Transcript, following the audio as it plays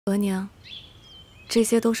额娘，这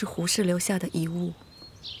些都是胡氏留下的遗物。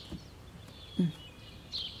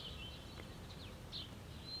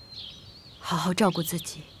好好照顾自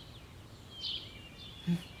己。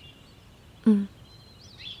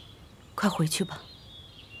快回去吧。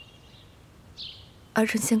儿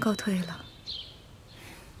臣先告退了。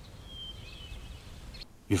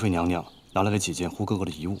于妃娘娘拿来了几件胡哥哥的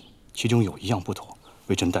遗物，其中有一样不妥，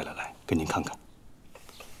微臣带来给您看看。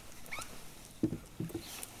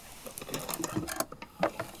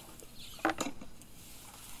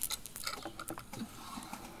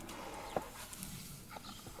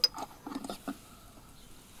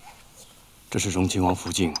这是荣亲王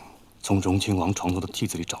福晋从荣亲王床头的屉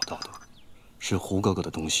子里找到的，是胡哥哥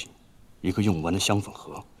的东西，一个用完的香粉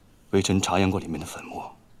盒。微臣查验过里面的粉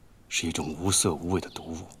末，是一种无色无味的毒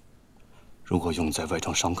物，如果用在外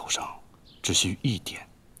创伤口上，只需1点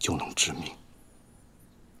就能致命。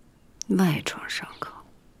外创伤口，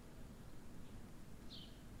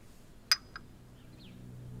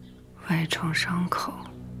外创伤口。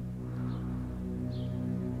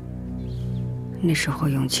那时候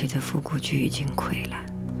永琪的腹股局已经溃烂，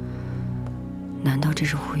难道这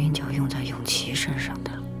是胡云角用在永琪身上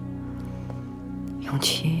的？永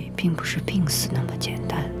琪并不是病死那么简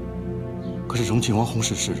单。可是荣亲王红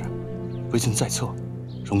逝世，微臣在侧，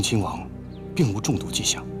荣亲王并无中毒迹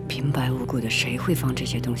象。平白无故的，谁会放这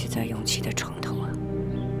些东西在永琪的床头啊？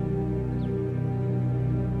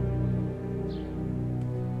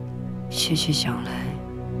细细想来，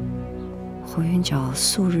胡云角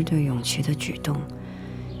素日对永琪的举动，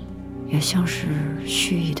也像是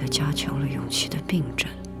蓄意的加强了永琪的病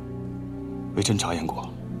症。微臣查验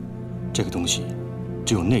过，这个东西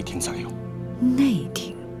只有内廷才有。内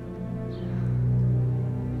廷。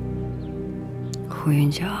胡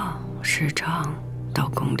云角时常到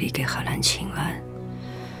宫里给海兰请安，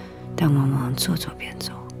但往往做做便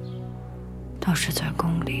走，倒是在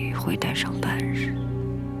宫里会待上半日。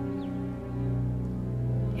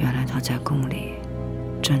原来他在宫里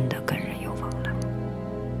真的跟人有往来。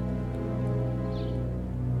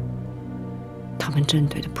他们针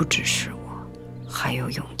对的不只是我，还有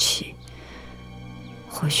永琪，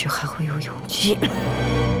或许还会有永琪。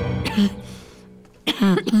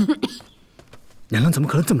娘娘怎么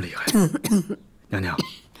可能这么厉害？娘娘，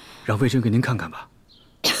让微臣给您看看吧。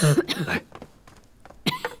来。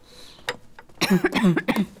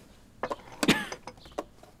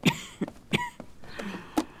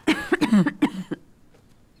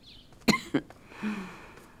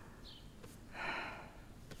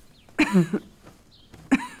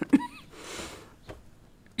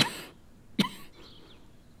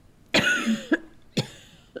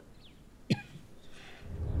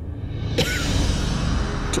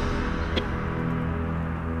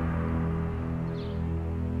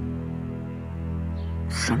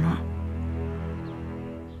什么？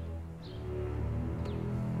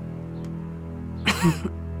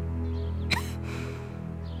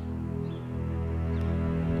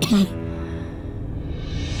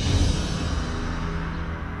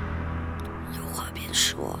有话便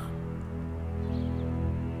说。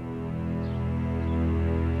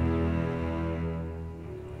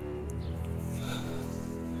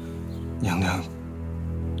娘娘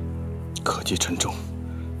科技沉重，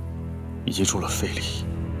已经入了肺里，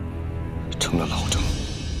成了痨症。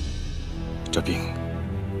这病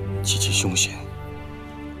极其凶险，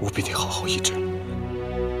务必得好好医治。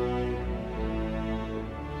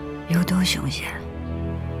有多凶险？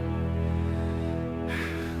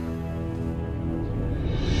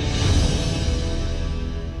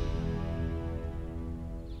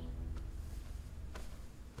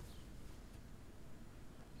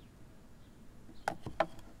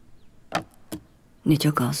你就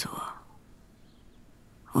告诉我，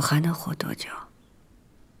我还能活多久？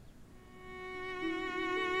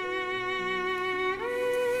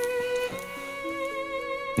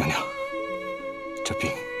娘娘，这病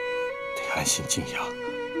得安心静养，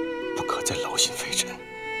不可再劳心费神。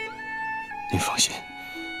您放心，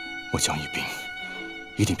我将一病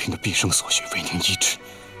一定拼得毕生所学为您医治。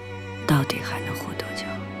到底还能活多久？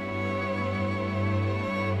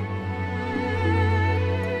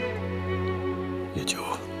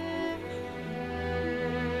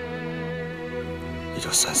也就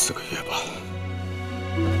3、4个月吧。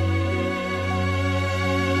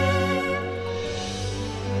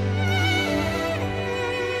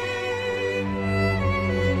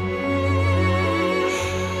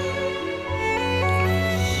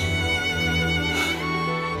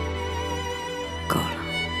够了。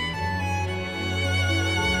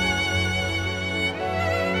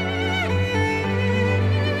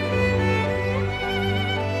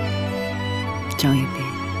江玉斌。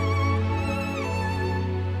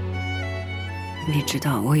你知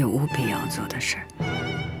道我有务必要做的事。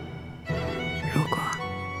如果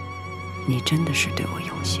你真的是对我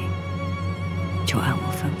用心，就按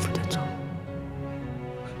我吩咐的做。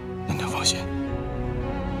娘娘放心，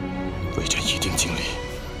微臣一定尽力，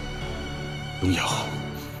荣耀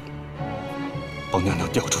帮娘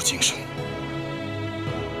娘调出精神。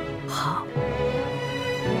好，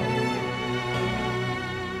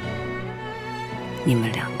你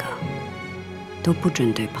们两个都不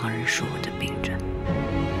准对旁人说我的病症，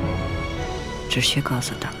只需告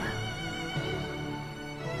诉他们，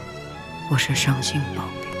我是伤心抱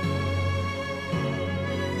病。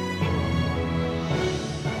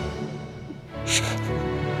是。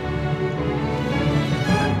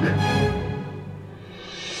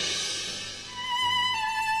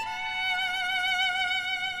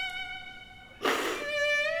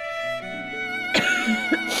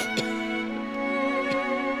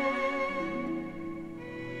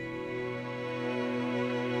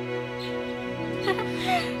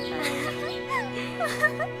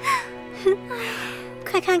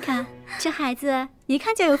快看看，这孩子一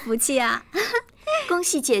看就有福气啊！恭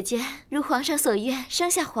喜姐姐如皇上所愿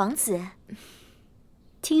生下皇子。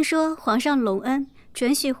听说皇上隆恩，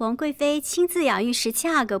准许皇贵妃亲自养育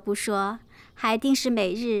17阿哥不说，还定是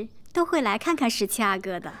每日都会来看看17阿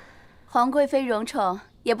哥的。皇贵妃荣宠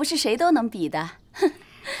也不是谁都能比的。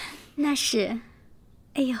那是，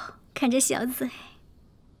哎呦，看这小嘴。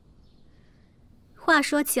话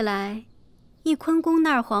说起来，翊坤宫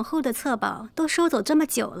那儿皇后的册宝都收走这么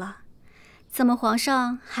久了，怎么皇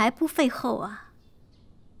上还不废后啊？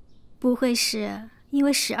不会是因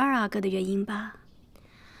为12阿哥的原因吧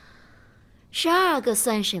？12阿哥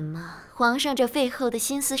算什么？皇上这废后的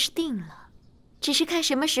心思是定了，只是看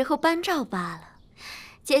什么时候颁诏罢了。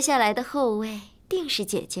接下来的后位定是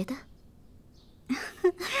姐姐的。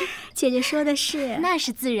姐姐说的是，那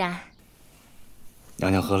是自然。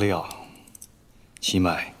娘娘喝了药，气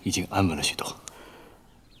脉已经安稳了许多。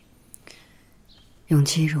永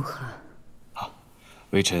琪如何？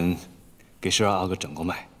微臣给12阿哥诊过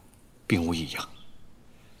脉，并无异样，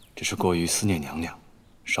只是过于思念娘娘，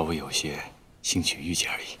稍微有些兴趣郁结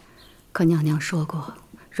而已。可娘娘说过，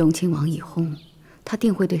荣亲王已薨，他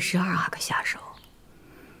定会对12阿哥下手。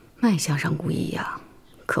脉象上无异样，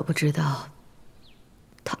可不知道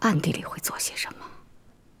他暗地里会做些什么。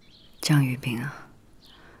江玉冰啊，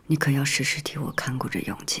你可要时时替我看顾着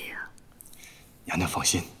永琪啊！娘娘放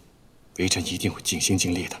心，微臣一定会尽心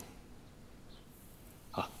尽力的。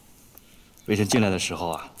微臣进来的时候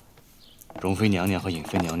啊，容妃娘娘和尹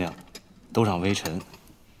妃娘娘都让微臣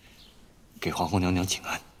给皇后娘娘请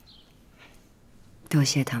安。多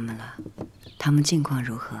谢他们了，他们近况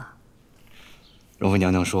如何？容妃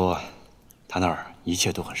娘娘说，她那儿一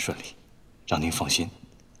切都很顺利，让您放心，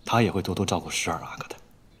她也会多多照顾12阿哥的。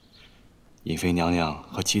尹妃娘娘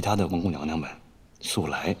和其他的王公娘娘们素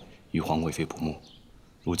来与皇贵妃不睦，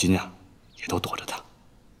如今啊，也都躲着她。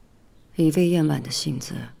以妃厌婉的性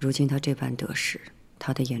子，如今她这般得势，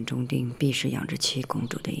她的眼中钉必是养着7公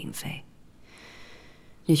主的尹妃。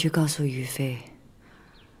你去告诉于妃，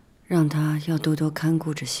让她要多多看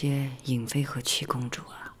顾这些尹妃和7公主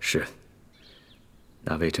啊。是。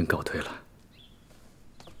那微臣告退了。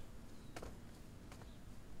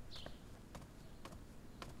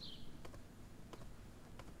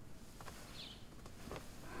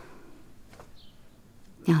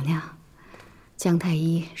娘娘，姜太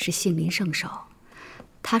医是心灵圣手，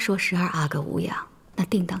他说12阿哥无恙，那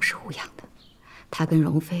定当是无恙的。他跟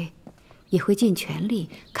容妃也会尽全力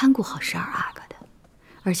看顾好12阿哥的。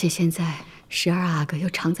而且现在12阿哥又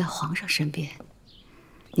常在皇上身边，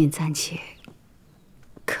您暂且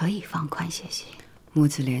可以放宽些些。母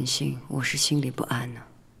子连心，我是心里不安呢。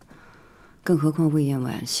更何况魏延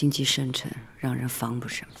婉心机深沉，让人防不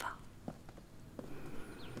胜防。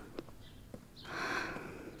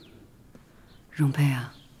容佩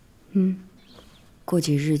啊，过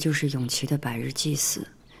几日就是永琪的100日祭祀，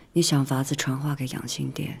你想法子传话给养心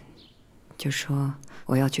殿，就说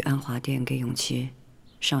我要去安华殿给永琪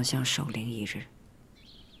上香守灵1日。